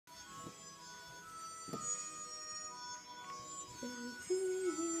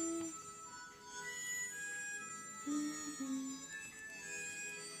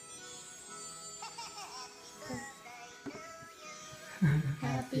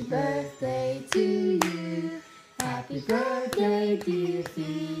Happy birthday to you. Happy birthday, dear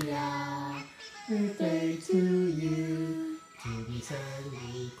Sofia. Birthday to you. 祝你生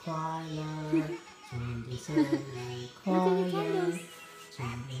日快乐，祝你生日快乐，祝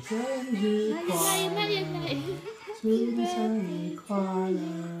你生日快乐，祝你生日快乐。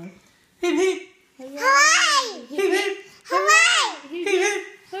Hip hip! Hooray! Hip hip! Hooray! Hip hip!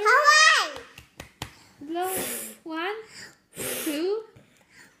 Hooray! Blow. 1, 2,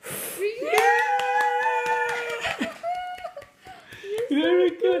 3. Very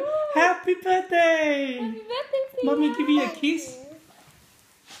good. Happy birthday! Happy birthday, Sofia. Mommy give you a kiss.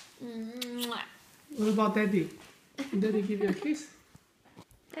 Mwah. What about Daddy? Daddy give you a kiss?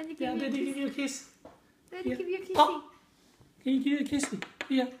 Daddy give Yeah, you a Daddy kiss. give you a kiss. Daddy Yeah. give you a kissy. Oh. Can you give you a kiss?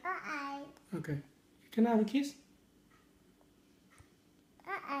 Yeah. Uh-oh. Okay. Can I have a kiss?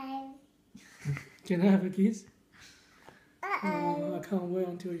 Uh-oh. Can I have a kiss? Uh-oh. Oh, I can't wait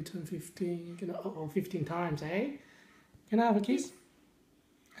until you turn 15. You're gonna 15 times, eh? Can I have a kiss?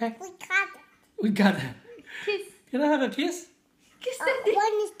 Hey, We got it. we got it. Kiss. Can I have a kiss? Kiss Daddy.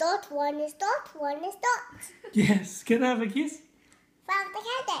 One is dot, one is dot, one is dot. Yes. Can I have a kiss? From the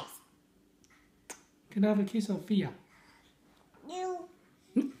candies. Can I have a kiss, Sofia? You.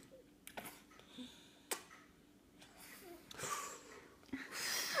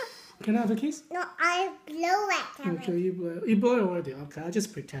 Can I have a kiss? No, I blow it. Okay, you blow. You blow already. Okay, I'll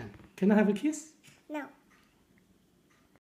just pretend. Can I have a kiss?